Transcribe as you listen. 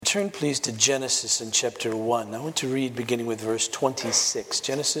Turn please to Genesis in chapter 1. I want to read beginning with verse 26.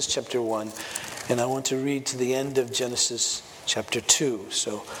 Genesis chapter 1. And I want to read to the end of Genesis chapter 2.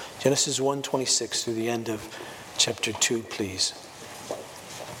 So Genesis 1:26 through the end of chapter 2, please.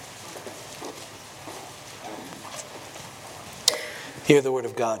 Hear the word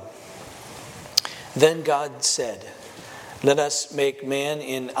of God. Then God said, "Let us make man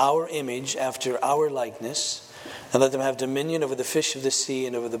in our image, after our likeness, and let them have dominion over the fish of the sea,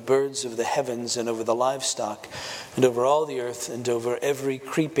 and over the birds of the heavens, and over the livestock, and over all the earth, and over every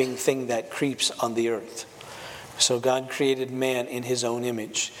creeping thing that creeps on the earth." So God created man in his own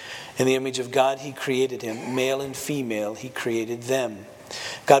image. In the image of God he created him. Male and female he created them.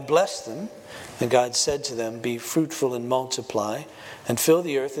 God blessed them, and God said to them, "Be fruitful and multiply, and fill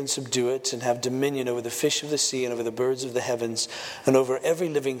the earth and subdue it, and have dominion over the fish of the sea, and over the birds of the heavens, and over every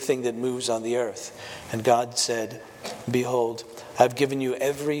living thing that moves on the earth." And God said, "Behold, I have given you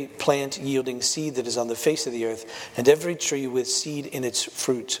every plant yielding seed that is on the face of the earth, and every tree with seed in its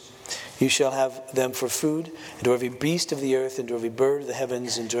fruit. You shall have them for food, and to every beast of the earth, and to every bird of the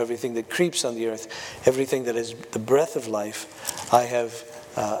heavens, and to everything that creeps on the earth, everything that is the breath of life, I have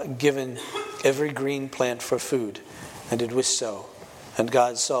given every green plant for food." And it was so. And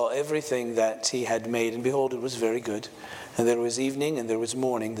God saw everything that he had made, and behold, it was very good. And there was evening, and there was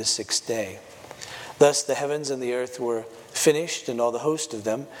morning, the sixth day. Thus the heavens and the earth were finished, and all the host of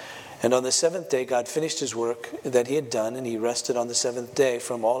them. And on the seventh day God finished his work that he had done, and he rested on the seventh day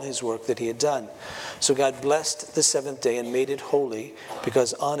from all his work that he had done. So God blessed the seventh day and made it holy,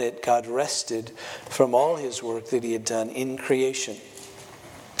 because on it God rested from all his work that he had done in creation.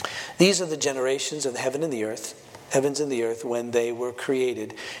 These are the generations of the heavens and the earth when they were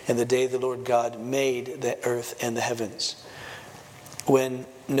created, in the day the Lord God made the earth and the heavens. When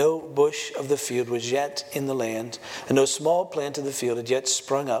no bush of the field was yet in the land, and no small plant of the field had yet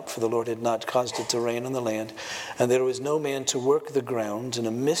sprung up, for the Lord had not caused it to rain on the land, and there was no man to work the ground, and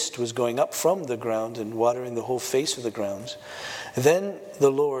a mist was going up from the ground and watering the whole face of the ground. Then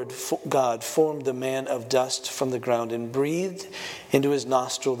the Lord God formed the man of dust from the ground, and breathed into his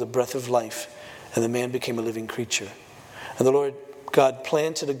nostril the breath of life, and the man became a living creature. And the Lord God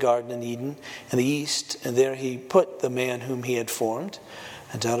planted a garden in Eden in the east, and there he put the man whom he had formed.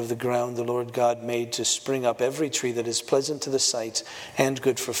 And out of the ground the Lord God made to spring up every tree that is pleasant to the sight and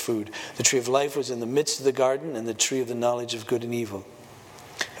good for food. The tree of life was in the midst of the garden, and the tree of the knowledge of good and evil.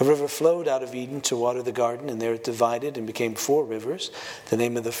 A river flowed out of Eden to water the garden, and there it divided and became 4 rivers. The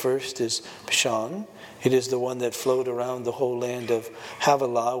name of the first is Pishon. It is the one that flowed around the whole land of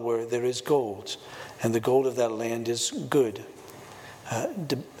Havilah, where there is gold, and the gold of that land is good.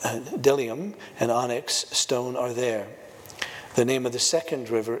 Bdellium and onyx stone are there. The name of the second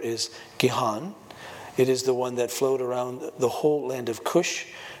river is Gihon. It is the one that flowed around the whole land of Cush.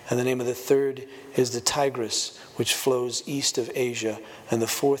 And the name of the third is the Tigris, which flows east of Asia. And the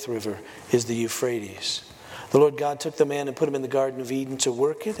fourth river is the Euphrates. The Lord God took the man and put him in the Garden of Eden to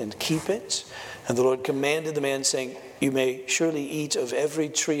work it and keep it. And the Lord commanded the man, saying, "You may surely eat of every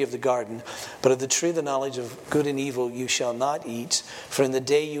tree of the garden, but of the tree of the knowledge of good and evil you shall not eat, for in the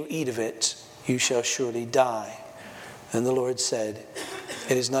day you eat of it, you shall surely die." And the Lord said,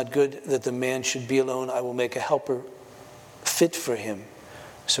 "It is not good that the man should be alone. I will make a helper fit for him."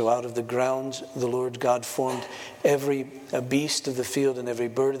 So out of the ground the Lord God formed every beast of the field and every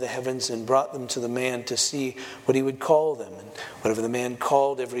bird of the heavens, and brought them to the man to see what he would call them. And whatever the man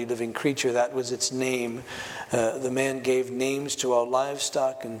called every living creature, that was its name. The man gave names to all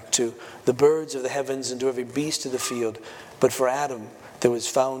livestock, and to the birds of the heavens, and to every beast of the field. But for Adam there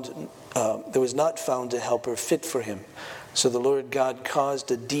was not found a helper fit for him. So the Lord God caused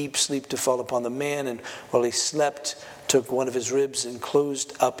a deep sleep to fall upon the man, and while he slept, took one of his ribs and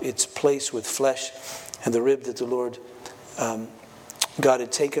closed up its place with flesh. And the rib that the Lord God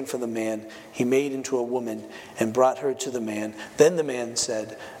had taken from the man, he made into a woman and brought her to the man. Then the man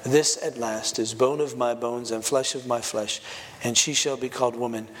said, "This at last is bone of my bones and flesh of my flesh, and she shall be called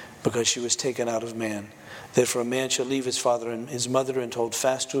woman, because she was taken out of man. Therefore a man shall leave his father and his mother and hold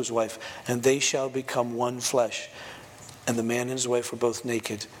fast to his wife, and they shall become one flesh." And the man and his wife were both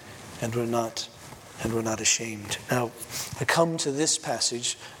naked and were not ashamed. Now, I come to this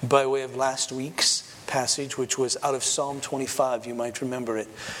passage by way of last week's passage, which was out of Psalm 25. You might remember it.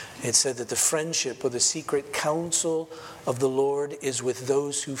 It said that the friendship or the secret counsel of the Lord is with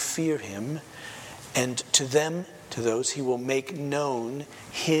those who fear him, and to those he will make known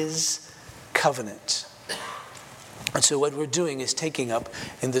his covenant. And so what we're doing is taking up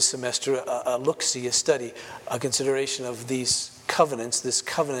in this semester a look-see, a study, a consideration of these covenants, this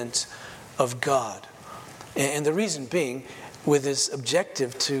covenant of God. And the reason being, with this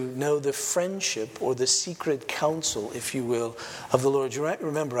objective to know the friendship or the secret counsel, if you will, of the Lord. You might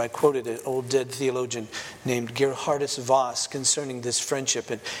remember I quoted an old dead theologian named Gerhardus Voss concerning this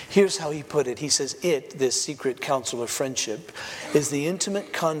friendship. And here's how he put it. He says, this secret counsel or friendship, is the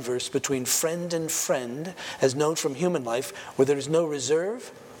intimate converse between friend and friend, as known from human life, where there is no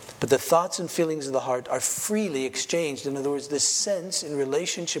reserve, but the thoughts and feelings of the heart are freely exchanged. In other words, this sense in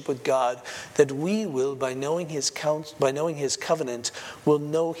relationship with God that we will, by knowing His covenant, will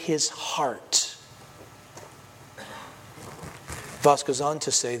know His heart. Voss goes on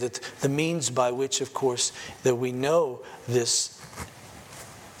to say that the means by which, of course, that we know this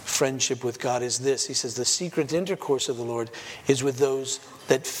friendship with God is this. He says, the secret intercourse of the Lord is with those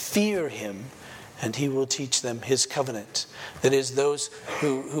that fear Him, and He will teach them His covenant. That is, those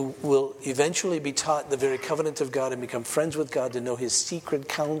who will eventually be taught the very covenant of God and become friends with God, to know His secret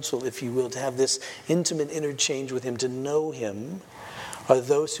counsel, if you will, to have this intimate interchange with Him, to know Him, are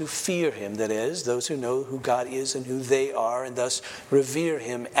those who fear Him. That is, those who know who God is and who they are, and thus revere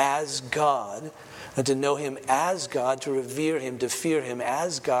Him as God. And to know Him as God, to revere Him, to fear Him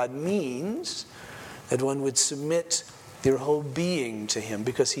as God, means that one would submit your whole being to Him,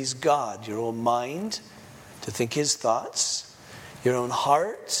 because He's God. Your whole mind to think His thoughts, your own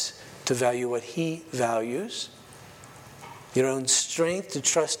heart to value what He values, your own strength to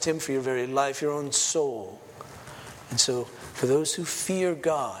trust Him for your very life, your own soul. And so for those who fear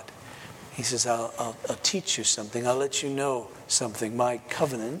God, He says, I'll teach you something. I'll let you know something, my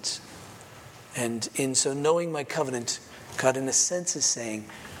covenant. And in so knowing my covenant, God in a sense is saying,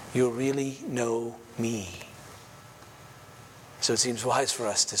 you'll really know me. So it seems wise for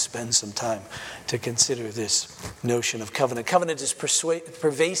us to spend some time to consider this notion of covenant. Covenant is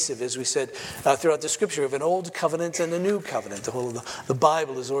pervasive, as we said, throughout the Scripture, of an old covenant and a new covenant. The whole of the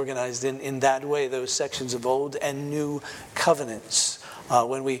Bible is organized in that way, those sections of old and new covenants.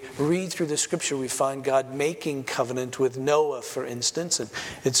 When we read through the Scripture, we find God making covenant with Noah, for instance, and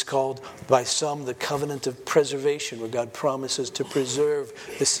it's called by some the covenant of preservation, where God promises to preserve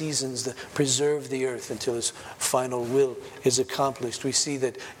the seasons, preserve the earth until His final will is accomplished. We see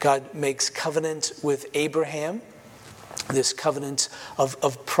that God makes covenant with Abraham, this covenant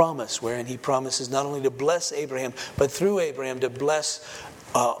of promise, wherein He promises not only to bless Abraham, but through Abraham to bless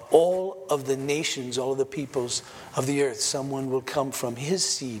all of the nations, all of the peoples of the earth. Someone will come from his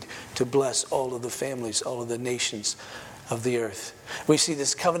seed to bless all of the families, all of the nations of the earth. We see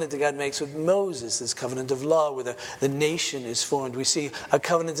this covenant that God makes with Moses, this covenant of law where the nation is formed. We see a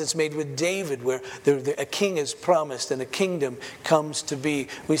covenant that's made with David where a king is promised and a kingdom comes to be.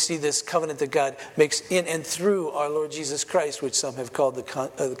 We see this covenant that God makes in and through our Lord Jesus Christ, which some have called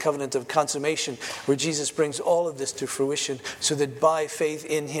the covenant of consummation, where Jesus brings all of this to fruition so that by faith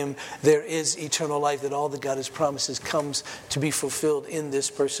in Him there is eternal life, that all that God has promises comes to be fulfilled in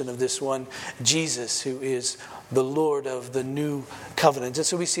this person of this one Jesus, who is the Lord of the new covenant. And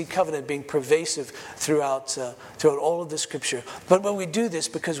so we see covenant being pervasive throughout all of the Scripture. But we do this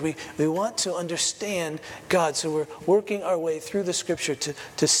because we want to understand God. So we're working our way through the Scripture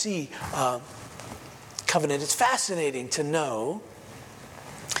to see covenant. It's fascinating to know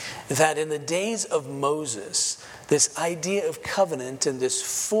that in the days of Moses, this idea of covenant and this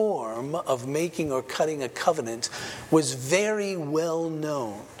form of making or cutting a covenant was very well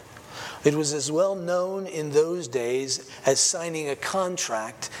known. It was as well known in those days as signing a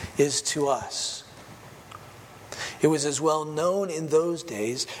contract is to us. It was as well known in those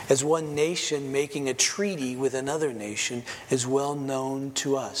days as one nation making a treaty with another nation is well known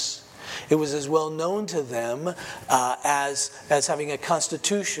to us. It was as well known to them as having a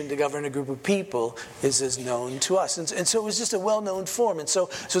constitution to govern a group of people is as known to us. And so it was just a well-known form. And so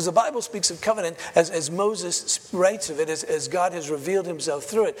as the Bible speaks of covenant, as Moses writes of it, as God has revealed Himself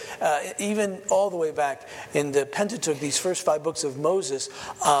through it, even all the way back in the Pentateuch, these first 5 books of Moses,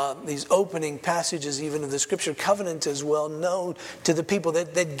 these opening passages even of the Scripture, covenant is well known to the people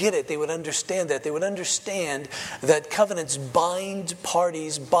that get it. They would understand that. They would understand that covenants bind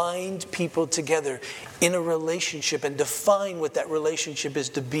parties, bind people together in a relationship and define what that relationship is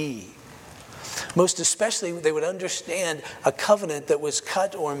to be. Most especially, they would understand a covenant that was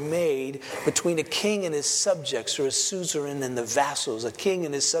cut or made between a king and his subjects, or a suzerain and the vassals, a king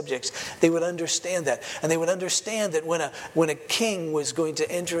and his subjects. They would understand that. And they would understand that when a king was going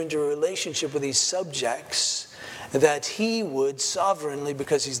to enter into a relationship with these subjects, that he would sovereignly,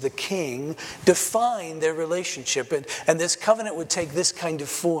 because he's the king, define their relationship. And this covenant would take this kind of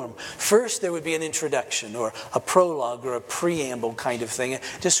form. First, there would be an introduction or a prologue or a preamble kind of thing.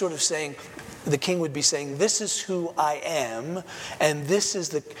 Just sort of saying, the king would be saying, this is who I am, and this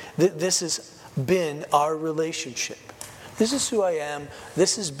has been our relationship. This is who I am.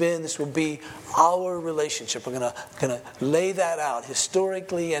 This will be our relationship. We're going to lay that out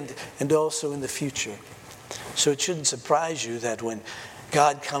historically and also in the future. So it shouldn't surprise you that when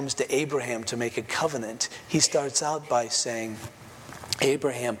God comes to Abraham to make a covenant, he starts out by saying,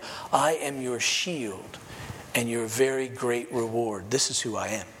 Abraham, I am your shield and your very great reward. This is who I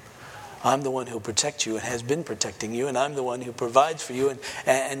am. I'm the one who will protect you and has been protecting you, and I'm the one who provides for you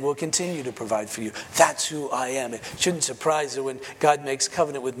and will continue to provide for you. That's who I am. It shouldn't surprise you when God makes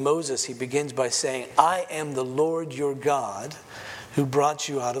covenant with Moses, he begins by saying, I am the Lord your God who brought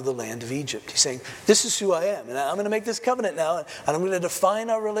you out of the land of Egypt. He's saying, this is who I am. And I'm going to make this covenant now, and I'm going to define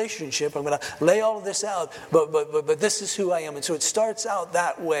our relationship. I'm going to lay all of this out, but this is who I am. And so it starts out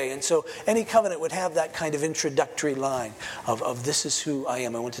that way. And so any covenant would have that kind of introductory line of this is who I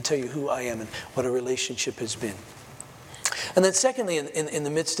am. I want to tell you who I am and what a relationship has been. And then secondly, in the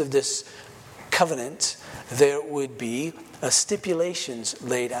midst of this covenant, there would be stipulations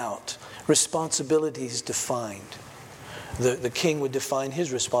laid out, responsibilities defined. The king would define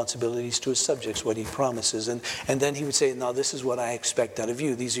his responsibilities to his subjects, what he promises. And then he would say, now this is what I expect out of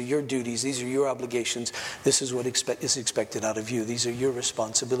you. These are your duties. These are your obligations. This is what is expected out of you. These are your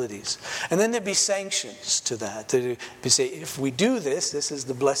responsibilities. And then there'd be sanctions to that. They'd say, if we do this, this is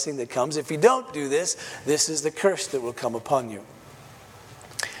the blessing that comes. If you don't do this, this is the curse that will come upon you.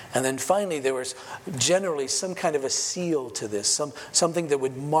 And then finally, there was generally some kind of a seal to this, something that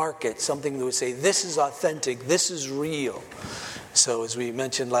would mark it, something that would say, this is authentic, this is real. So as we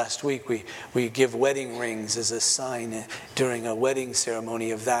mentioned last week, we give wedding rings as a sign during a wedding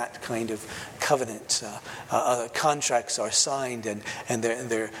ceremony of that kind of covenant. Contracts are signed and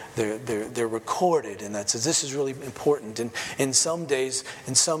they're recorded, and that says this is really important. And in some days,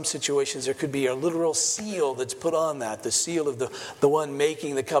 in some situations, there could be a literal seal that's put on that, the seal of the one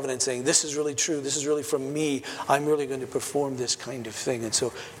making the covenant, saying this is really true, this is really from me, I'm really going to perform this kind of thing. And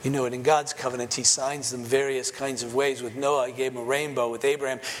so, in God's covenant, he signs them various kinds of ways. With Noah, he gave him a rainbow. With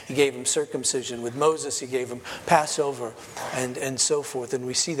Abraham, he gave him circumcision. With Moses, he gave him Passover and so forth. And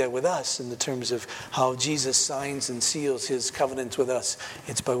we see that with us in the terms of how Jesus signs and seals his covenant with us.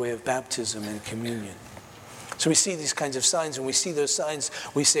 It's by way of baptism and communion. So we see these kinds of signs. When we see those signs,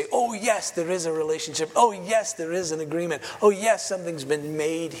 we say, oh yes, there is a relationship. Oh yes, there is an agreement. Oh yes, something's been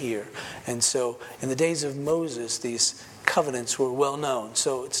made here. And so in the days of Moses, these covenants were well known.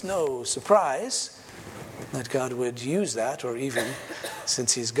 So it's no surprise that God would use that, or even,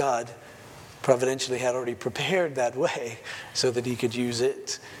 since he's God, providentially had already prepared that way so that he could use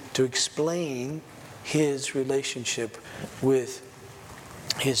it to explain his relationship with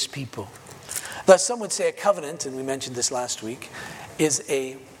his people. Thus, some would say a covenant, and we mentioned this last week, is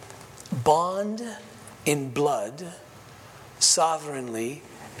a bond in blood sovereignly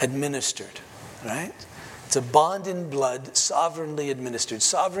administered, right? It's a bond in blood, sovereignly administered.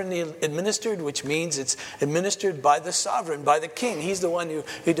 Sovereignly administered, which means it's administered by the sovereign, by the king. He's the one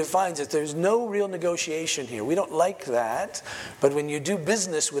who defines it. There's no real negotiation here. We don't like that. But when you do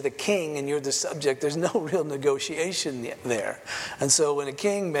business with a king and you're the subject, there's no real negotiation there. And so when a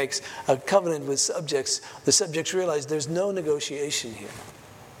king makes a covenant with subjects, the subjects realize there's no negotiation here.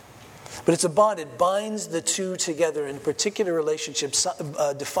 But it's a bond. It binds the two together in a particular relationship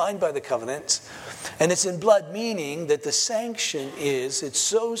defined by the covenant. And it's in blood, meaning that the sanction it's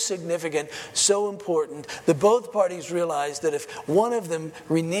so significant, so important, that both parties realize that if one of them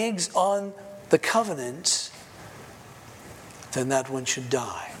reneges on the covenant, then that one should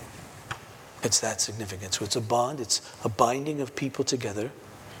die. It's that significant. So it's a bond. It's a binding of people together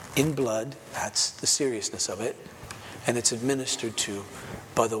in blood. That's the seriousness of it. And it's administered to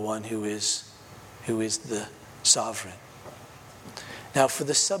by the one who is the sovereign. Now, for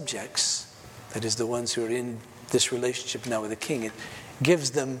the subjects, that is the ones who are in this relationship now with the king, it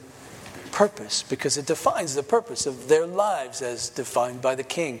gives them purpose because it defines the purpose of their lives as defined by the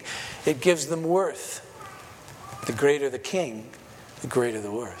king. It gives them worth. The greater the king, the greater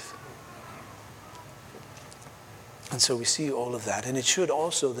the worth. And so we see all of that. And it should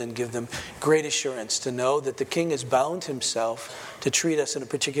also then give them great assurance to know that the king has bound himself to treat us in a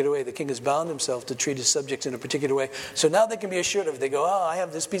particular way. The king has bound himself to treat his subjects in a particular way. So now they can be assured of it. They go, I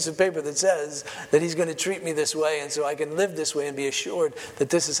have this piece of paper that says that he's going to treat me this way, and so I can live this way and be assured that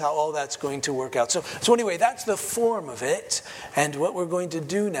this is how all that's going to work out. So anyway, that's the form of it. And what we're going to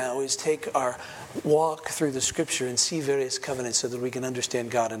do now is take our walk through the scripture and see various covenants so that we can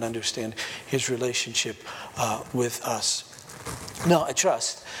understand God and understand his relationship with us. Now, I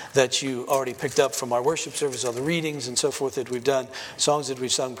trust that you already picked up from our worship service, all the readings and so forth that we've done, songs that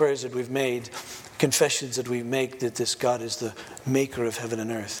we've sung, prayers that we've made, confessions that we make, that this God is the maker of heaven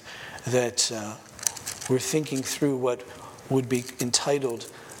and earth, that we're thinking through what would be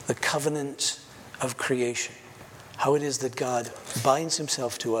entitled The Covenant of Creation. How it is that God binds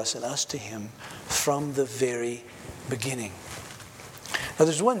himself to us and us to him from the very beginning. Now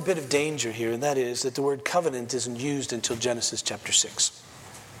there's one bit of danger here, and that is that the word covenant isn't used until Genesis chapter 6.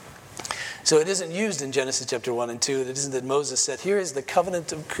 So it isn't used in Genesis chapter 1 and 2. It isn't that Moses said, here is the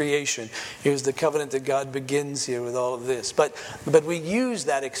covenant of creation. Here's the covenant that God begins here with all of this. But we use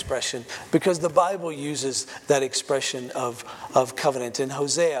that expression because the Bible uses that expression of covenant. In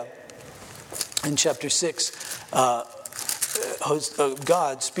Hosea, in chapter 6,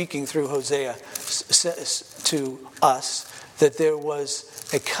 God, speaking through Hosea, says to us that there was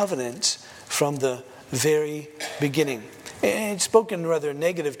a covenant from the very beginning. And it's spoken in rather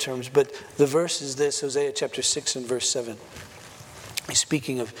negative terms, but the verse is this, Hosea chapter 6 and verse 7. He's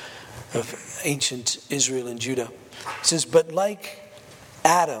speaking of ancient Israel and Judah. He says, but like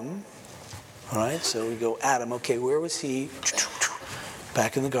Adam, all right, so we go Adam, okay, where was he?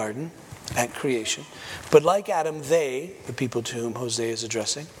 Back in the garden at creation. But like Adam, they, the people to whom Hosea is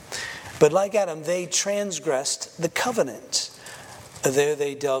addressing, but like Adam, they transgressed the covenant. There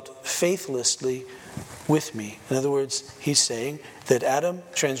they dealt faithlessly with me. In other words, he's saying that Adam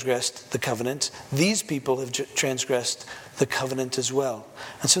transgressed the covenant. These people have transgressed the covenant as well.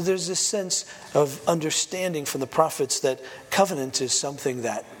 And so there's this sense of understanding from the prophets that covenant is something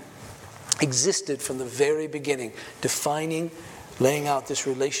that existed from the very beginning, defining, laying out this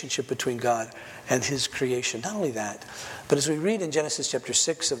relationship between God and his creation. Not only that, but as we read in Genesis chapter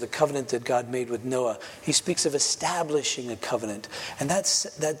 6 of the covenant that God made with Noah, he speaks of establishing a covenant. And that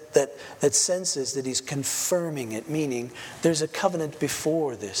sense is that he's confirming it, meaning there's a covenant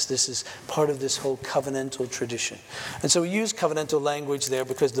before this. This is part of this whole covenantal tradition. And so we use covenantal language there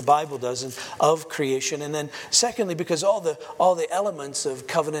because the Bible doesn't, of creation. And then secondly, because all the elements of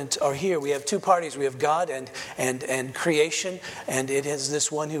covenant are here. We have two parties. We have God and creation. And it has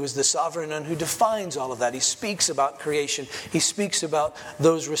this one who is the sovereign and who defines all of that. He speaks about creation. He speaks about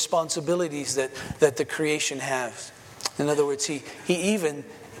those responsibilities that the creation has. In other words, he even,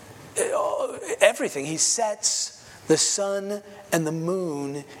 everything, he sets the sun and the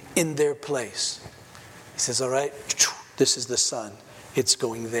moon in their place. He says, all right, this is the sun. It's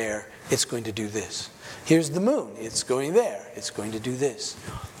going there. It's going to do this. Here's the moon. It's going there. It's going to do this.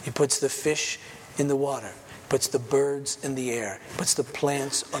 He puts the fish in the water. Puts the birds in the air. Puts the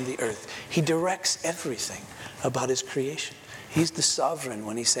plants on the earth. He directs everything about his creation. He's the sovereign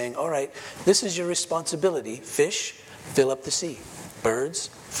when he's saying, all right, this is your responsibility. Fish, fill up the sea. Birds,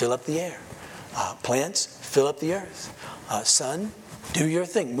 fill up the air. Plants, fill up the earth. Sun, do your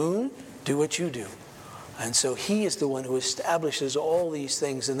thing. Moon, do what you do. And so he is the one who establishes all these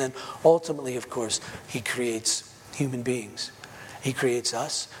things. And then ultimately, of course, he creates human beings. He creates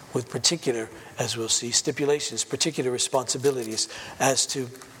us with particular, as we'll see, stipulations, particular responsibilities as to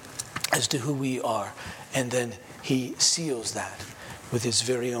who we are. And then he seals that with his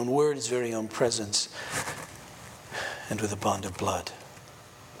very own word, his very own presence, and with a bond of blood,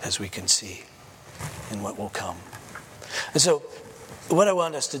 as we can see in what will come. And so what I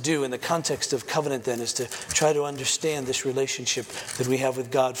want us to do in the context of covenant then is to try to understand this relationship that we have with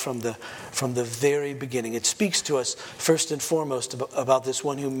God from the very beginning. It speaks to us first and foremost about this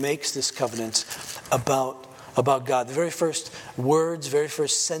one who makes this covenant about God. The very first words, very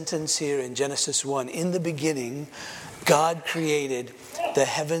first sentence here in Genesis 1, in the beginning, God created the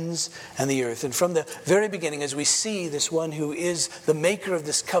heavens and the earth. And from the very beginning, as we see this one who is the maker of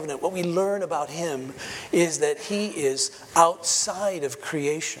this covenant, what we learn about him is that he is outside of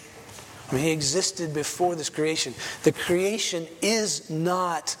creation. I mean, he existed before this creation. The creation is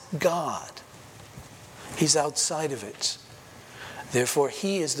not God. He's outside of it. Therefore,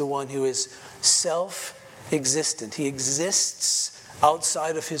 he is the one who is self-existent. He exists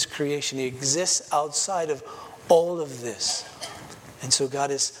outside of his creation. He exists outside of all of this. And so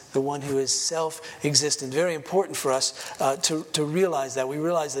God is the one who is self-existent. Very important for us to realize that. We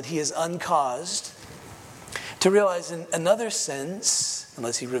realize that he is uncaused. To realize in another sense,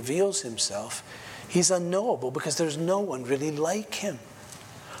 unless he reveals himself, he's unknowable because there's no one really like him.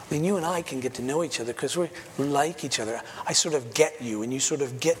 I mean, you and I can get to know each other because we're like each other. I sort of get you and you sort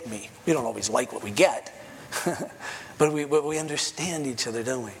of get me. We don't always like what we get. but we understand each other,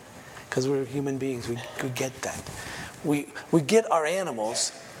 don't we? Because we're human beings. We get that. We get our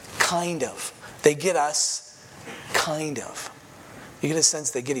animals, kind of. They get us, kind of. You get a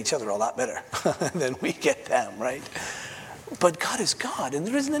sense they get each other a lot better than we get them, right? But God is God, and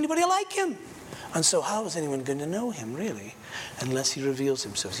there isn't anybody like him. And so how is anyone going to know him, really, unless he reveals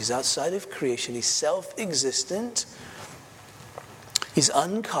himself? He's outside of creation. He's self-existent. He's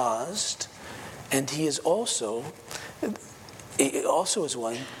uncaused. And he is also, He also is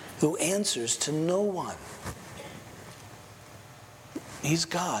one who answers to no one. He's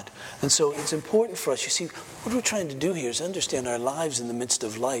God. And so it's important for us. You see, what we're trying to do here is understand our lives in the midst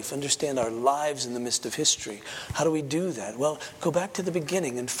of life, understand our lives in the midst of history. How do we do that? Well, go back to the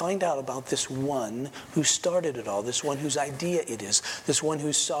beginning and find out about this one who started it all, this one whose idea it is, this one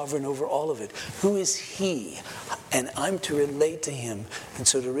who's sovereign over all of it. Who is he? And I'm to relate to him. And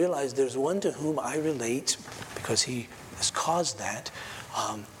so to realize there's one to whom I relate, because he has caused that,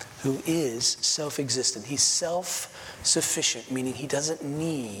 who is self-existent. He's self-sufficient, meaning he doesn't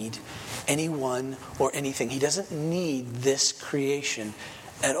need anyone or anything. He doesn't need this creation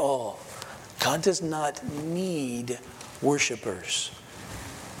at all. God does not need worshipers.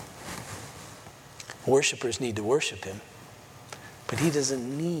 Worshipers need to worship him, but he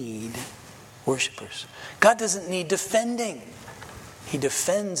doesn't need worshipers. God doesn't need defending. He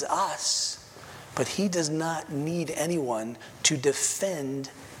defends us, but he does not need anyone to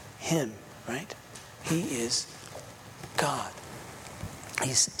defend him, right? He is God.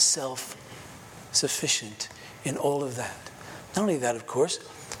 He's self-sufficient in all of that. Not only that, of course,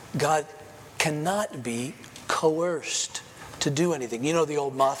 God cannot be coerced to do anything. You know the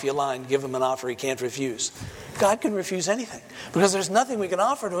old mafia line, give him an offer he can't refuse. God can refuse anything because there's nothing we can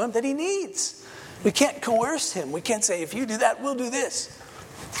offer to him that he needs. We can't coerce him. We can't say, if you do that, we'll do this.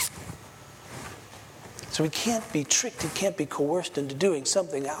 So he can't be tricked, he can't be coerced into doing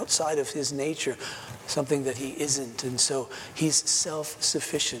something outside of his nature, something that he isn't. And so he's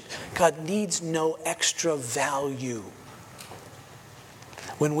self-sufficient. God needs no extra value.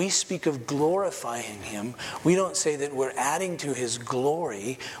 When we speak of glorifying him, we don't say that we're adding to his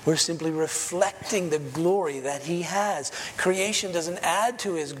glory. We're simply reflecting the glory that he has. Creation doesn't add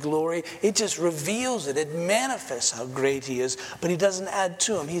to his glory. It just reveals it. It manifests how great he is. But he doesn't add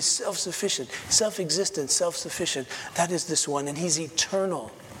to him. He's self-sufficient, self-existent, self-sufficient. That is this one. And he's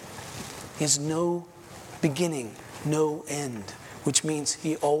eternal. He has no beginning, no end. Which means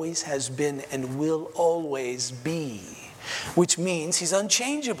he always has been and will always be. Which means he's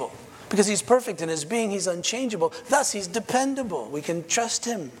unchangeable. Because he's perfect in his being, he's unchangeable. Thus, he's dependable. We can trust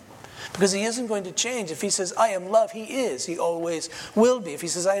him. Because he isn't going to change. If he says, I am love, he is. He always will be. If he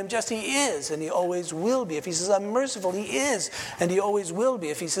says, I am just, he is. And he always will be. If he says, I'm merciful, he is. And he always will be.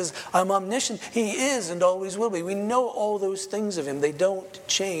 If he says, I'm omniscient, he is and always will be. We know all those things of him. They don't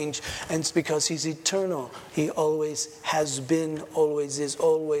change. And it's because he's eternal. He always has been, always is,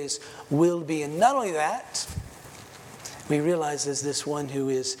 always will be. And not only that, we realize there's this one who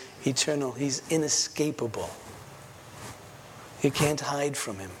is eternal. He's inescapable. You can't hide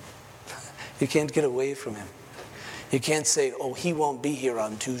from him. You can't get away from him. You can't say, oh, he won't be here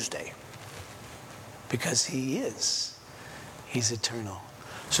on Tuesday. Because he is. He's eternal.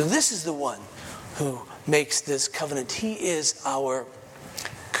 So this is the one who makes this covenant. He is our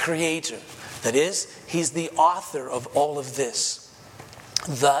creator. That is, he's the author of all of this.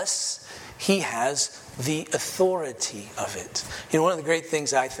 Thus, he has the authority of it. You know, one of the great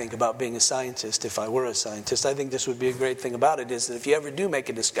things I think about being a scientist, if I were a scientist, I think this would be a great thing about it, is that if you ever do make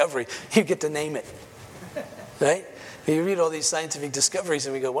a discovery, you get to name it. Right? You read all these scientific discoveries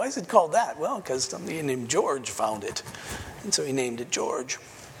and we go, why is it called that? Well, because somebody named George found it. And so he named it George.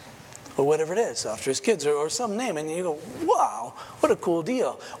 Or whatever it is, after his kids, or some name. And you go, wow, what a cool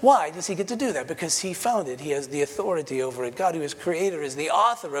deal. Why does he get to do that? Because he found it. He has the authority over it. God, who is creator, is the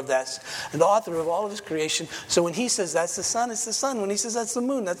author of that, and the author of all of his creation. So when he says that's the sun, it's the sun. When he says that's the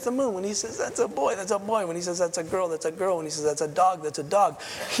moon, that's the moon. When he says that's a boy, that's a boy. When he says that's a girl, that's a girl. When he says that's a dog, that's a dog.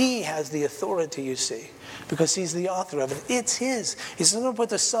 He has the authority, you see, because he's the author of it. It's his. He's not going to put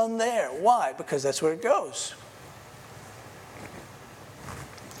the sun there. Why? Because that's where it goes.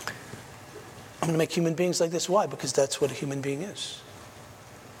 I'm going to make human beings like this. Why? Because that's what a human being is.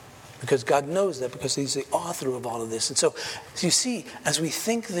 Because God knows that, because he's the author of all of this. And so you see, as we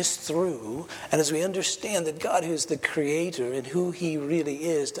think this through, and as we understand that God is the creator and who he really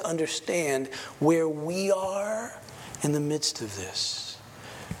is, to understand where we are in the midst of this,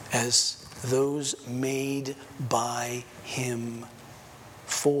 as those made by him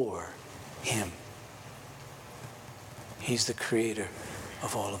for him. He's the creator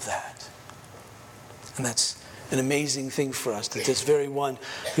of all of that. And that's an amazing thing for us, that this very one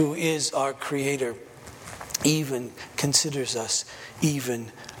who is our creator even considers us,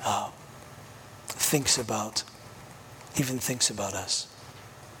 even thinks about us.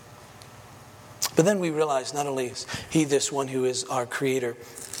 But then we realize not only is he this one who is our creator,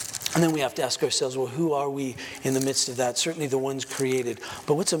 And then we have to ask ourselves, well, who are we in the midst of that? Certainly the ones created.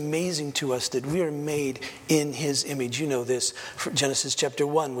 But what's amazing to us that we are made in his image. You know this, Genesis chapter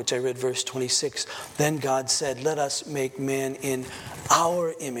 1, which I read verse 26. Then God said, let us make man in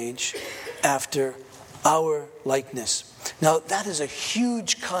our image after our likeness. Now that is a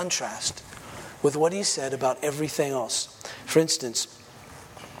huge contrast with what he said about everything else. For instance,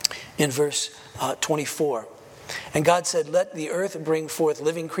 in verse 24, and God said, let the earth bring forth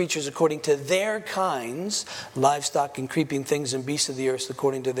living creatures according to their kinds, livestock and creeping things and beasts of the earth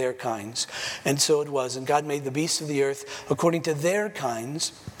according to their kinds. And so it was. And God made the beasts of the earth according to their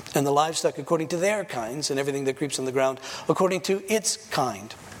kinds, and the livestock according to their kinds, and everything that creeps on the ground according to its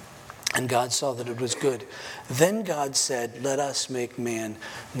kind. And God saw that it was good. Then God said, let us make man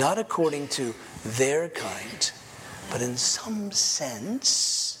not according to their kind, but in some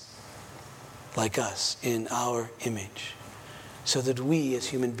sense like us, in our image, so that we as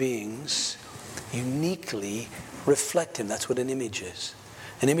human beings uniquely reflect him. That's what an image is.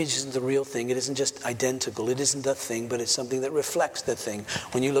 An image isn't the real thing. It isn't just identical. It isn't the thing, but it's something that reflects the thing.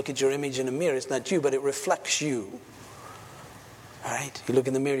 When you look at your image in a mirror, it's not you, but it reflects you. All right? You look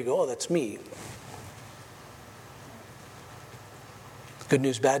in the mirror, you go, oh, that's me. Good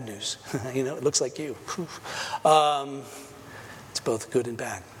news, bad news. It looks like you. It's both good and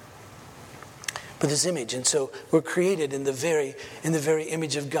bad. But this image, and so we're created in the very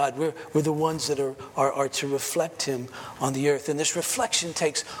image of God. We're the ones that are to reflect him on the earth. And this reflection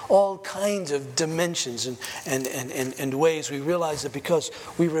takes all kinds of dimensions and ways. We realize that because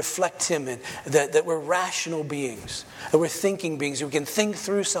we reflect him, and that we're rational beings, that we're thinking beings, who can think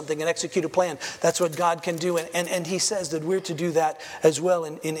through something and execute a plan. That's what God can do. And he says that we're to do that as well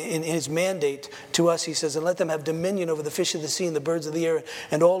in his mandate to us. He says, and let them have dominion over the fish of the sea and the birds of the air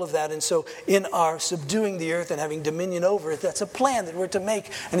and all of that. And so in our subduing the earth and having dominion over it, that's a plan that we're to make.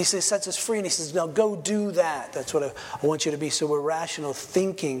 And he says, sets us free, and he says, now go do that. That's what I want you to be. So we're rational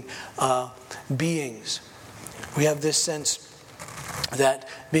thinking beings. We have this sense that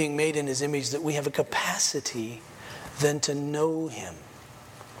being made in his image, that we have a capacity then to know him,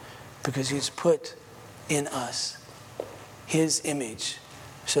 because he's put in us his image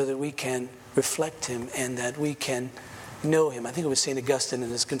so that we can reflect him and that we can know him. I think it was St. Augustine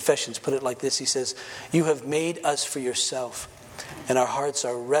in his Confessions put it like this. He says, you have made us for yourself, and our hearts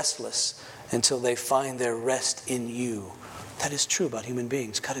are restless until they find their rest in you. That is true about human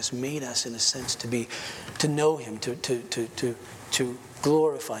beings. God has made us in a sense to know him, to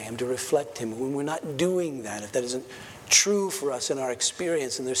glorify him, to reflect him. When we're not doing that, if that isn't true for us in our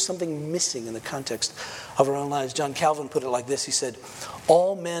experience, and there's something missing in the context of our own lives. John Calvin put it like this. He said,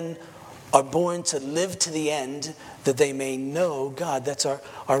 all men are born to live to the end that they may know God. That's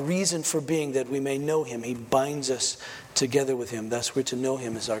our reason for being, that we may know him. He binds us together with him. Thus we're to know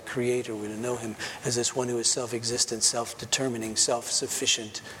him as our creator. We're to know him as this one who is self-existent, self-determining,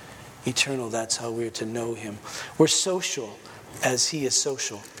 self-sufficient, eternal. That's how we're to know him. We're social as he is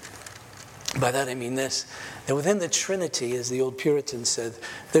social. By that I mean this, that within the Trinity, as the old Puritans said,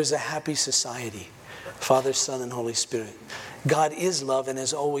 there's a happy society. Father, Son, and Holy Spirit. God is love and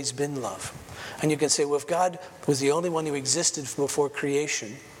has always been love. And you can say, well, if God was the only one who existed before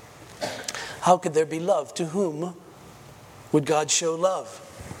creation, how could there be love? To whom would God show love?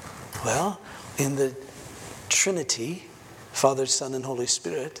 Well, in the Trinity, Father, Son, and Holy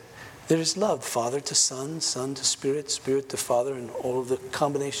Spirit, there is love. Father to Son, Son to Spirit, Spirit to Father, and all of the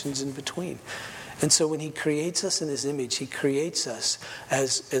combinations in between. And so when he creates us in his image, he creates us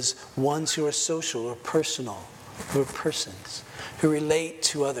as ones who are social or personal, who are persons, who relate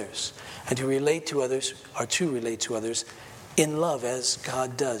to others. And to relate to others in love as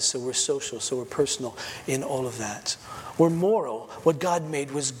God does. So we're social, so we're personal in all of that. We're moral. What God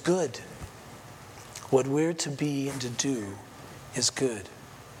made was good. What we're to be and to do is good.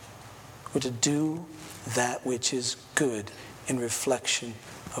 We're to do that which is good in reflection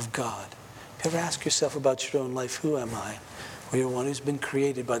of God. You ever ask yourself about your own life, who am I? Well, you're one who's been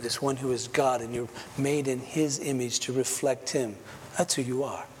created by this one who is God, and you're made in his image to reflect him. That's who you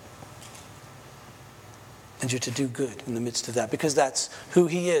are. And you're to do good in the midst of that, because that's who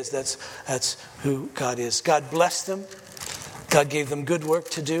he is. That's who God is. God blessed them. God gave them good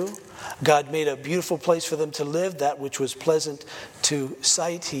work to do. God made a beautiful place for them to live, that which was pleasant to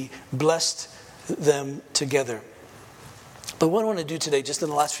sight. He blessed them together. But what I want to do today, just in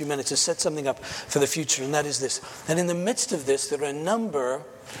the last few minutes, is set something up for the future, and that is this. And in the midst of this, there are a number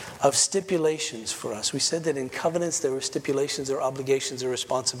of stipulations for us. We said that in covenants there were stipulations, there were obligations, there were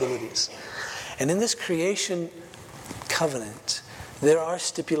responsibilities. And in this creation covenant, there are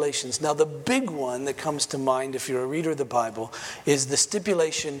stipulations. Now, the big one that comes to mind if you're a reader of the Bible is the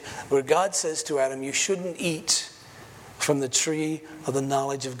stipulation where God says to Adam, you shouldn't eat from the tree of the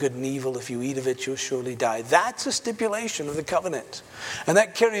knowledge of good and evil. If you eat of it, you'll surely die. That's a stipulation of the covenant. And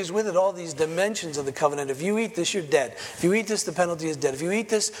that carries with it all these dimensions of the covenant. If you eat this, you're dead. If you eat this, the penalty is death. If you eat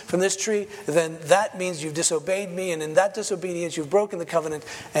this from this tree, then that means you've disobeyed me. And in that disobedience, you've broken the covenant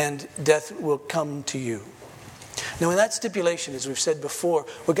and death will come to you. Now, in that stipulation, as we've said before,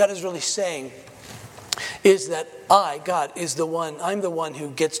 what God is really saying is that I, God, I'm the one who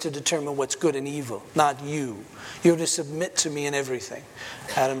gets to determine what's good and evil, not you. You're to submit to me in everything.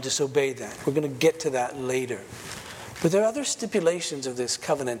 Adam disobeyed that. We're going to get to that later. But there are other stipulations of this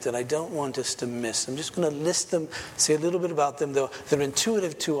covenant that I don't want us to miss. I'm just going to list them, say a little bit about them, though they're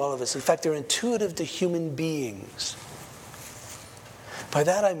intuitive to all of us. In fact, they're intuitive to human beings. By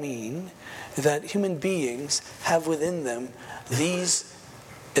that I mean that human beings have within them these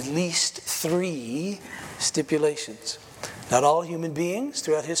at least 3 stipulations. Not all human beings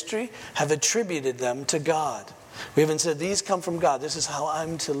throughout history have attributed them to God. We haven't said these come from God. This is how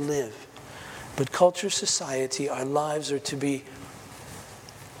I'm to live. But culture, society, our lives are to be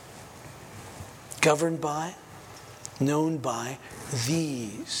governed by, known by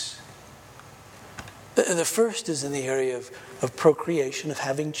these. The first is in the area of procreation, of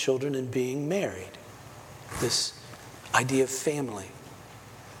having children and being married. This idea of family.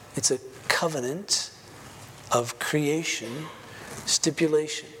 It's a covenant of creation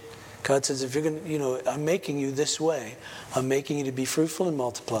stipulation. God says, if you're going to, I'm making you this way. I'm making you to be fruitful and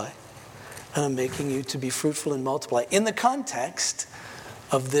multiply. And I'm making you to be fruitful and multiply in the context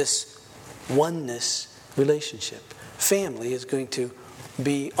of this oneness relationship. Family is going to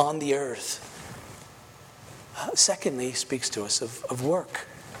be on the earth. Secondly, he speaks to us of work.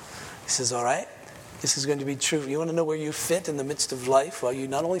 He says, all right, this is going to be true. You want to know where you fit in the midst of life? Well, you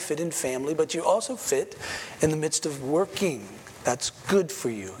not only fit in family, but you also fit in the midst of working. That's good for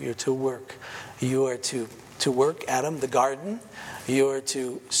you. You're to work. You are to work, Adam, the garden. You are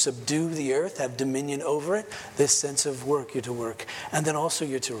to subdue the earth, have dominion over it. This sense of work, you're to work. And then also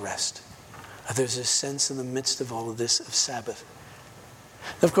you're to rest. There's a sense in the midst of all of this of Sabbath.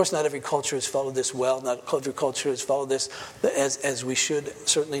 Now, of course, not every culture has followed this well. Not every culture has followed this as we should.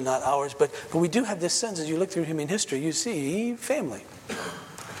 Certainly not ours. But we do have this sense, as you look through human history, you see family.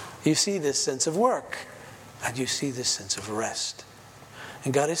 You see this sense of work. And you see this sense of rest.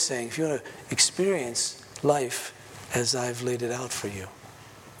 And God is saying, if you want to experience life as I've laid it out for you,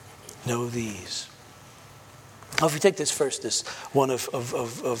 know these. Now, if we take this first, this one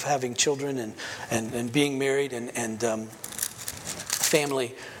of having children and being married and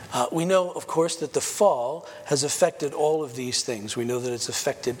family, we know, of course, that the fall has affected all of these things. We know that it's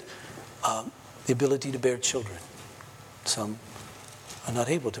affected the ability to bear children. Some are not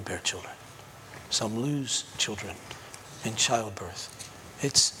able to bear children. Some lose children in childbirth.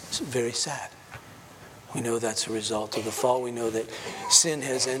 It's very sad. We know that's a result of the fall. We know that sin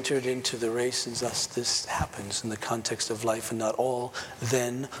has entered into the race, and thus this happens in the context of life, and not all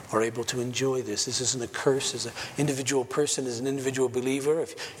then are able to enjoy this. This isn't a curse. As an individual person, as an individual believer,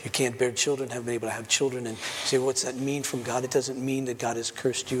 if you can't bear children, haven't been able to have children, and you say, what's that mean from God? It doesn't mean that God has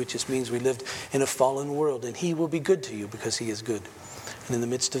cursed you. It just means we lived in a fallen world, and He will be good to you because He is good. And in the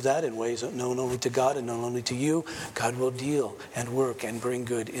midst of that, in ways known only to God and known only to you, God will deal and work and bring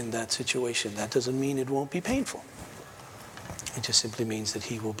good in that situation. That doesn't mean it won't be painful. It just simply means that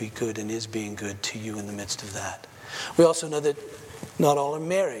He will be good and is being good to you in the midst of that. We also know that not all are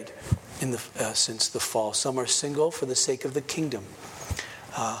married since the fall. Some are single for the sake of the kingdom.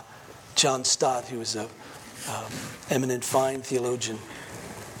 John Stott, who was an eminent, fine theologian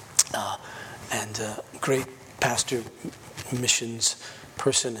and great pastor, missions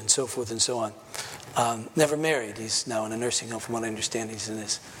person, and so forth and so on. Never married. He's now in a nursing home. From what I understand, he's in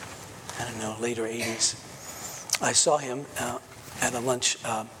his, later 80s. I saw him at a lunch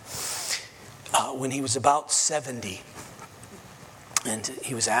when he was about 70. And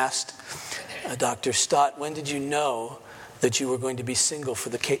he was asked, Dr. Stott, when did you know that you were going to be single for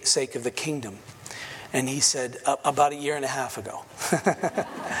the sake of the kingdom? And he said, about a year and a half ago.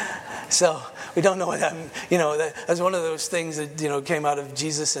 So we don't know what happened. That's one of those things that, came out of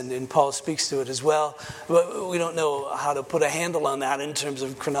Jesus, and Paul speaks to it as well. But we don't know how to put a handle on that in terms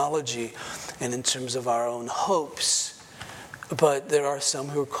of chronology and in terms of our own hopes. But there are some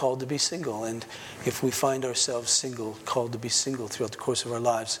who are called to be single. And if we find ourselves single, called to be single throughout the course of our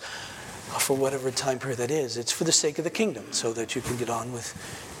lives, for whatever time period that is, it's for the sake of the kingdom, so that you can get on with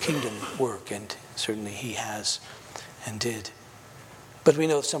kingdom work. And certainly He has and did. But we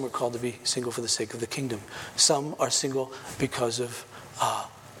know some are called to be single for the sake of the kingdom. Some are single because of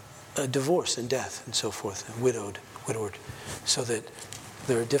divorce and death and so forth, and widowed, so that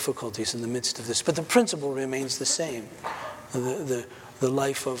there are difficulties in the midst of this. But the principle remains the same. The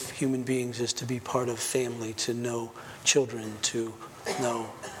life of human beings is to be part of family, to know children, to know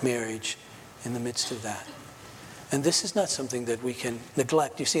marriage in the midst of that. And this is not something that we can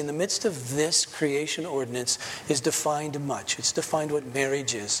neglect. You see, in the midst of this creation ordinance is defined much. It's defined what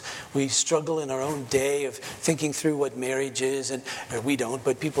marriage is. We struggle in our own day of thinking through what marriage is, or we don't,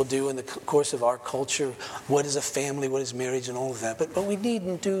 but people do in the course of our culture. What is a family? What is marriage? And all of that. But we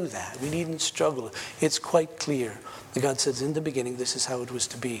needn't do that. We needn't struggle. It's quite clear. God says, in the beginning, this is how it was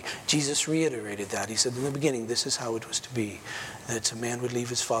to be. Jesus reiterated that. He said, in the beginning, this is how it was to be. That a man would leave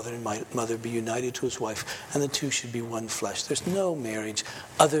his father and mother, be united to his wife, and the two should be one flesh. There's no marriage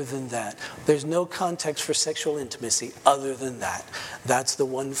other than that. There's no context for sexual intimacy other than that. That's the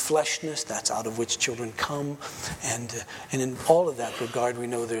one fleshness. That's out of which children come. And in all of that regard, we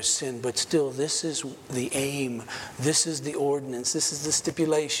know there's sin. But still, this is the aim. This is the ordinance. This is the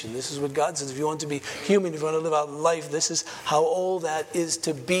stipulation. This is what God says. If you want to be human, if you want to live out life, this is how all that is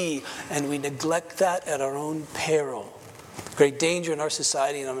to be. And we neglect that at our own peril. Great danger in our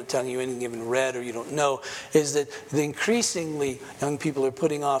society, and I'm not telling you anything you haven't read or you don't know, is that increasingly young people are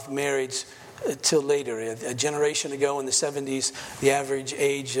putting off marriage till later. A generation ago in the 70s, the average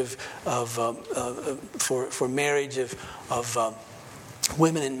age for marriage of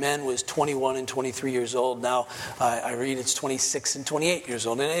women and men was 21 and 23 years old. Now I read it's 26 and 28 years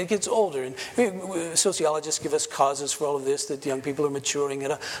old. And it gets older. And sociologists give us causes for all of this, that young people are maturing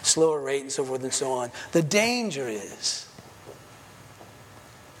at a slower rate and so forth and so on. The danger is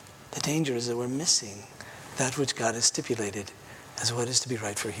that we're missing that which God has stipulated as what is to be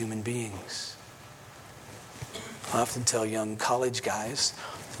right for human beings. I often tell young college guys,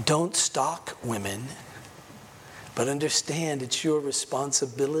 don't stalk women, but understand it's your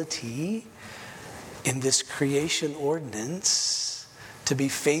responsibility in this creation ordinance to be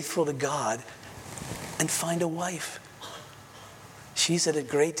faithful to God and find a wife. She's at a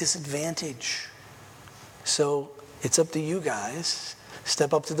great disadvantage. So it's up to you guys.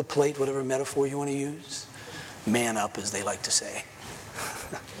 Step up to the plate, whatever metaphor you want to use. Man up, as they like to say.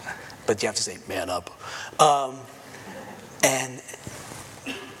 But you have to say, man up. And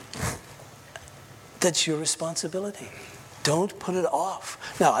that's your responsibility. Don't put it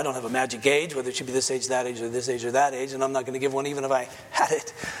off. Now, I don't have a magic age, whether it should be this age, that age, or this age, or that age, and I'm not going to give one even if I had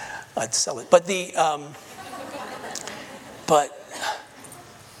it. I'd sell it. But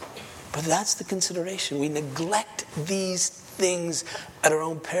that's the consideration. We neglect these things at our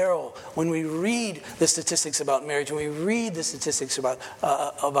own peril. When we read the statistics about marriage, when we read the statistics about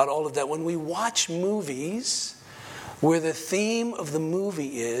all of that, when we watch movies where the theme of the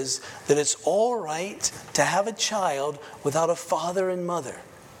movie is that it's all right to have a child without a father and mother,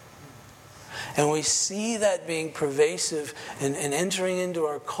 and we see that being pervasive and entering into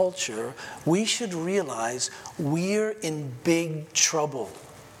our culture, we should realize we're in big trouble.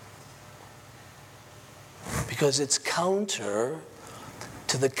 Because it's counter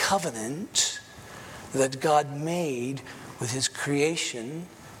to the covenant that God made with his creation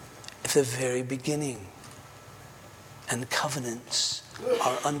at the very beginning. And covenants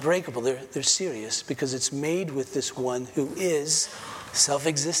are unbreakable. They're serious because it's made with this one who is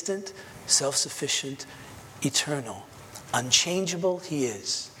self-existent, self-sufficient, eternal. Unchangeable he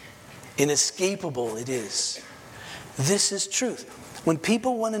is. Inescapable it is. This is truth. When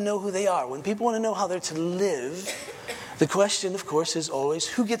people want to know who they are, when people want to know how they're to live, the question, of course, is always,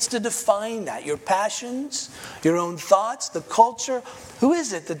 who gets to define that? Your passions? Your own thoughts? The culture? Who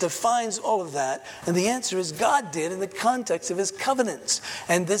is it that defines all of that? And the answer is God did in the context of his covenants.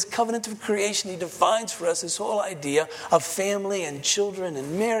 And this covenant of creation, he defines for us this whole idea of family and children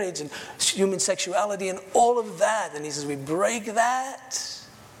and marriage and human sexuality and all of that. And he says, we break that,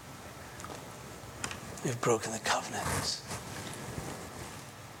 we've broken the covenants.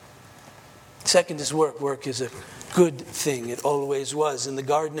 Second is work. Work is a good thing. It always was. In the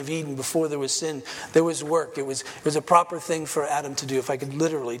Garden of Eden, before there was sin, there was work. It was a proper thing for Adam to do. If I could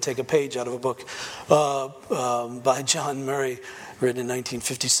literally take a page out of a book by John Murray, written in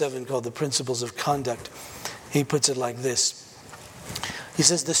 1957, called The Principles of Conduct, he puts it like this. He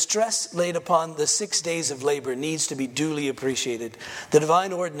says, the stress laid upon the 6 days of labor needs to be duly appreciated. The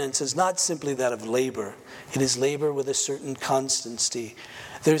divine ordinance is not simply that of labor. It is labor with a certain constancy.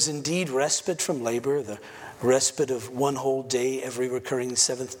 There's indeed respite from labor, the respite of one whole day every recurring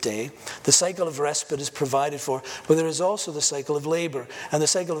seventh day. The cycle of respite is provided for, but there is also the cycle of labor. And the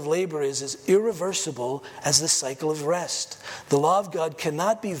cycle of labor is as irreversible as the cycle of rest. The law of God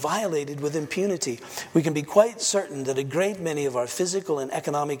cannot be violated with impunity. We can be quite certain that a great many of our physical and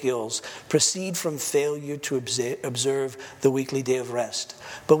economic ills proceed from failure to observe the weekly day of rest.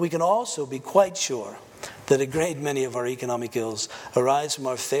 But we can also be quite sure that a great many of our economic ills arise from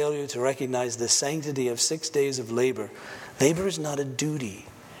our failure to recognize the sanctity of 6 days of labor. Labor is not a duty,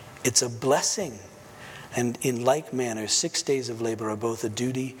 it's a blessing. And in like manner, 6 days of labor are both a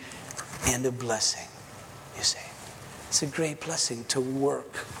duty and a blessing, you see. It's a great blessing to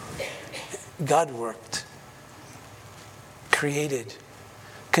work. God worked, created,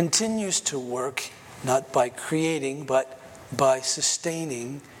 continues to work, not by creating, but by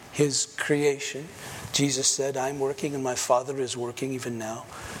sustaining his creation. Jesus said, I'm working and my Father is working even now.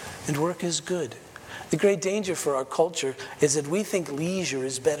 And work is good. The great danger for our culture is that we think leisure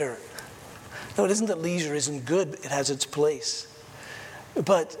is better. No, it isn't that leisure isn't good. It has its place.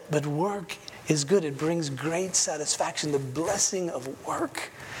 But work is good. It brings great satisfaction. The blessing of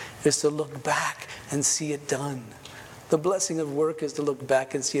work is to look back and see it done. The blessing of work is to look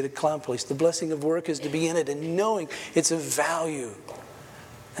back and see it accomplished. The blessing of work is to be in it and knowing it's of value.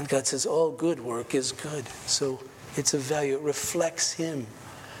 And God says, all good work is good. So it's of value. It reflects him.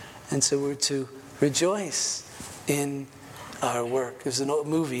 And so we're to rejoice in our work. There's an old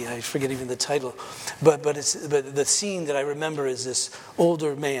movie, I forget even the title. But the scene that I remember is this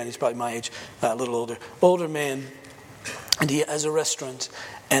older man, he's probably my age, a little older man, and he has a restaurant.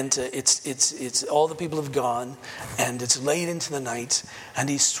 And it's all the people have gone, and it's late into the night, and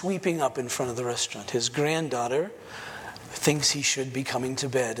he's sweeping up in front of the restaurant. His granddaughter thinks he should be coming to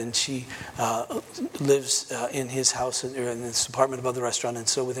bed, and she lives in his house, or in this apartment above the restaurant, and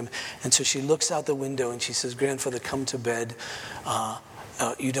so with him. And so she looks out the window and she says, "Grandfather, come to bed.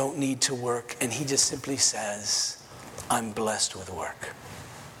 You don't need to work." And he just simply says, "I'm blessed with work."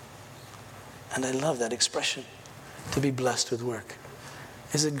 And I love that expression, to be blessed with work.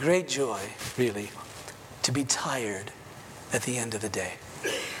 It's a great joy, really, to be tired at the end of the day.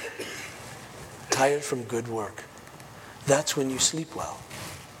 Tired from good work. That's when you sleep well.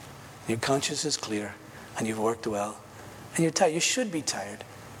 Your conscience is clear, and you've worked well, and you're tired. You should be tired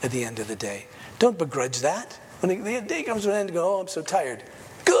at the end of the day. Don't begrudge that. When the day comes to an end, you go, "Oh, I'm so tired."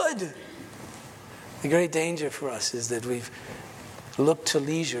 Good! The great danger for us is that we've looked to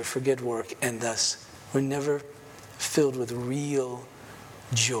leisure, forget work, and thus we're never filled with real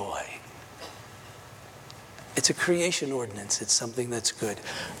joy. It's a creation ordinance. It's something that's good.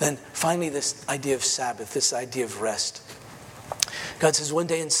 Then finally, this idea of Sabbath, this idea of rest. God says 1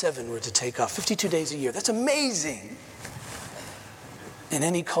 day in 7 we're to take off. 52 days a year. That's amazing. In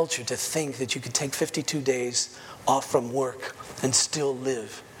any culture, to think that you could take 52 days off from work and still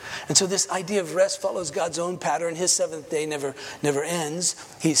live. And so this idea of rest follows God's own pattern. His seventh day never ends.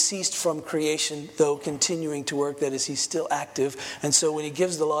 He ceased from creation, though continuing to work. That is, he's still active. And so when he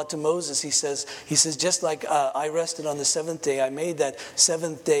gives the law to Moses, he says, just like I rested on the seventh day, I made that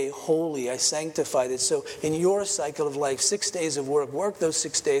seventh day holy. I sanctified it. So in your cycle of life, 6 days of work those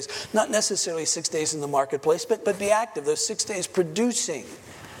 6 days, not necessarily 6 days in the marketplace, but be active. Those 6 days producing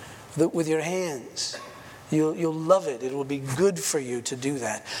with your hands. You'll love it. It will be good for you to do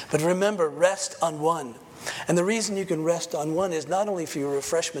that. But remember, rest on one. And the reason you can rest on one is not only for your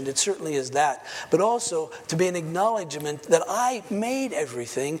refreshment, it certainly is that, but also to be an acknowledgement that I made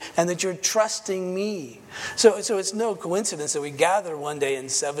everything and that you're trusting me. So it's no coincidence that we gather 1 day in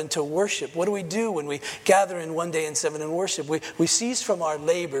 7 to worship. What do we do when we gather in 1 day in 7 and worship? We cease from our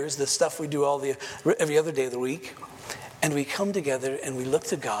labors, the stuff we do every other day of the week, and we come together and we look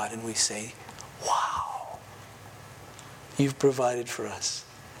to God and we say, "Wow. You've provided for us.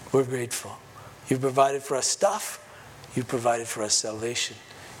 We're grateful. You've provided for us stuff. You've provided for us salvation.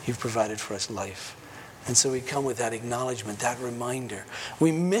 You've provided for us life." And so we come with that acknowledgement, that reminder.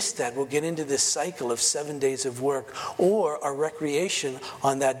 We miss that. We'll get into this cycle of 7 days of work. Or our recreation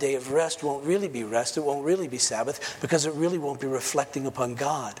on that day of rest won't really be rest. It won't really be Sabbath, because it really won't be reflecting upon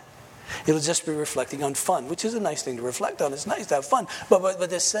God. It'll just be reflecting on fun, which is a nice thing to reflect on. It's nice to have fun. But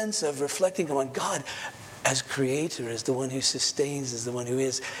the sense of reflecting on God as creator, as the one who sustains, as the one who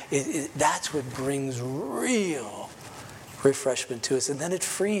is, that's what brings real refreshment to us. And then it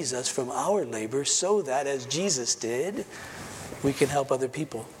frees us from our labor so that, as Jesus did, we can help other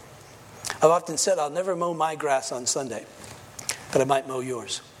people. I've often said I'll never mow my grass on Sunday, but I might mow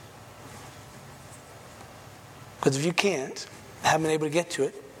yours. Because if you can't, haven't been able to get to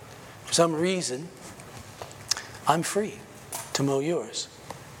it, for some reason, I'm free to mow yours.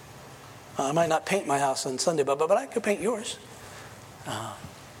 I might not paint my house on Sunday, but I could paint yours.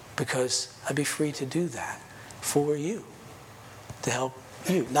 Because I'd be free to do that for you, to help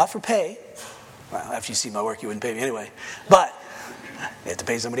you. Not for pay. Well, after you see my work, you wouldn't pay me anyway. But you have to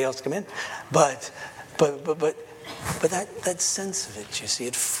pay somebody else to come in. But that sense of it, you see,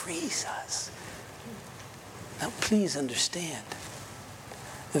 it frees us. Now, please understand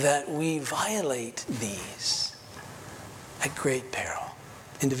that we violate these at great peril,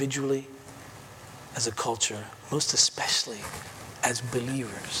 individually, as a culture, most especially as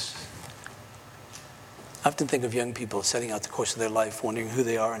believers. I often think of young people setting out the course of their life, wondering who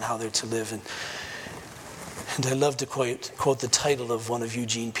they are and how they're to live. And I love to quote the title of one of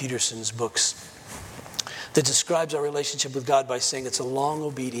Eugene Peterson's books that describes our relationship with God by saying it's a long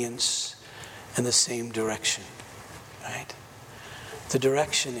obedience in the same direction. Right? The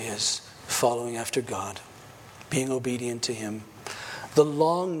direction is following after God, being obedient to Him. The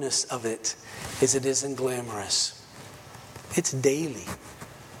longness of it is it isn't glamorous. It's daily.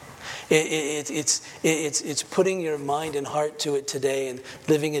 It's putting your mind and heart to it today and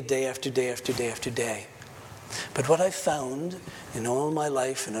living it day after day after day after day. But what I've found in all my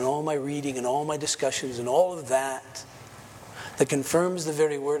life and in all my reading and all my discussions and all of that confirms the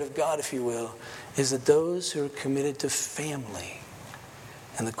very word of God, if you will, is that those who are committed to family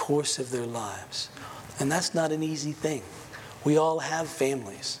in the course of their lives, and that's not an easy thing. We all have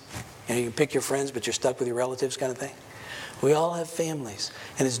families. You can pick your friends, but you're stuck with your relatives kind of thing. We all have families,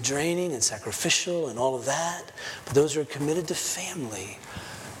 and it's draining and sacrificial and all of that. But those who are committed to family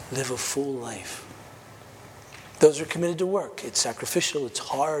live a full life. Those who are committed to work, it's sacrificial, it's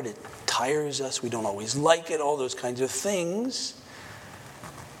hard, it tires us, we don't always like it, all those kinds of things,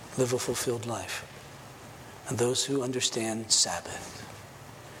 live a fulfilled life. And those who understand Sabbath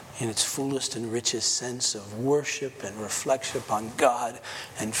in its fullest and richest sense of worship and reflection upon God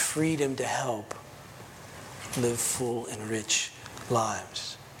and freedom to help, live full and rich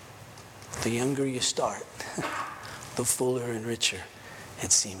lives. The younger you start, the fuller and richer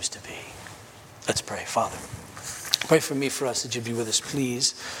it seems to be. Let's pray. Father, pray for me, for us, that you'd be with us,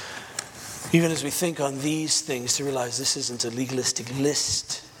 please. Even as we think on these things, to realize this isn't a legalistic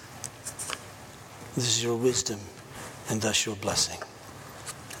list. This is your wisdom and thus your blessing.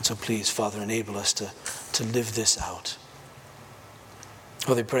 And so please, Father, enable us to live this out.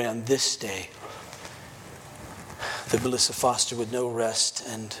 Father, I pray on this day that Melissa Foster would know rest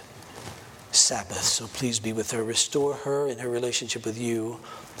and Sabbath. So please be with her. Restore her in her relationship with you.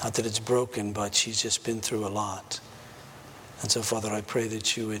 Not that it's broken, but she's just been through a lot. And so, Father, I pray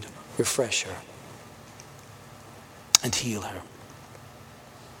that you would refresh her and heal her.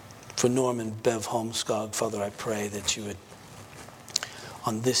 For Norm and Bev Holmskog, Father, I pray that you would,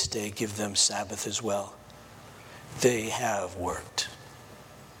 on this day, give them Sabbath as well. They have worked,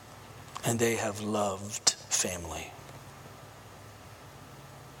 and they have loved family.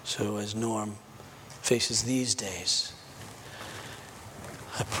 So as Norm faces these days,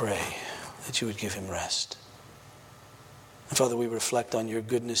 I pray that you would give him rest. And Father, we reflect on your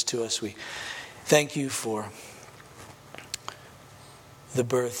goodness to us. We thank you for the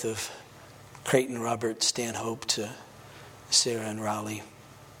birth of Creighton Robert Stanhope to Sarah and Raleigh,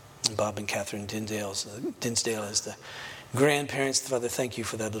 and Bob and Catherine Dinsdale as the grandparents. Father, thank you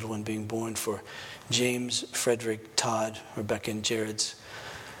for that little one being born, for James, Frederick, Todd, Rebecca, and Jared's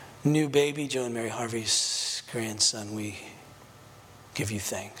new baby, Joe and Mary Harvey's grandson. We give you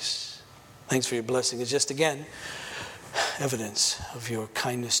thanks. Thanks for your blessing. It's just, again, evidence of your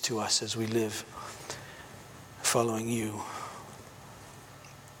kindness to us as we live following you.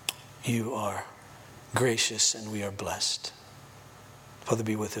 You are gracious and we are blessed. Father,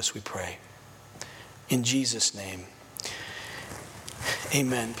 be with us, we pray. In Jesus' name,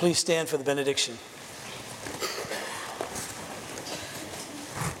 amen. Please stand for the benediction.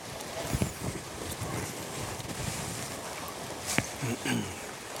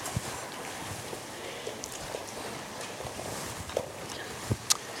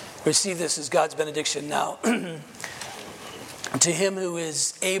 Receive this as God's benediction now. To him who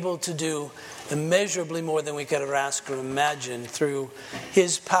is able to do immeasurably more than we could ever ask or imagine, through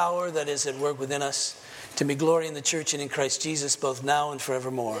his power that is at work within us, to be glory in the church and in Christ Jesus, both now and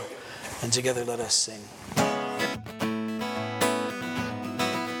forevermore. And together let us sing.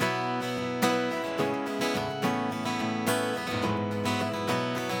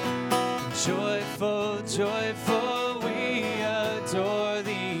 Joyful, joyful, we adore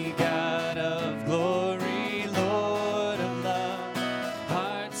thee, God of glory, Lord of love,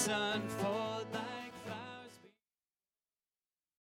 hearts unfilled.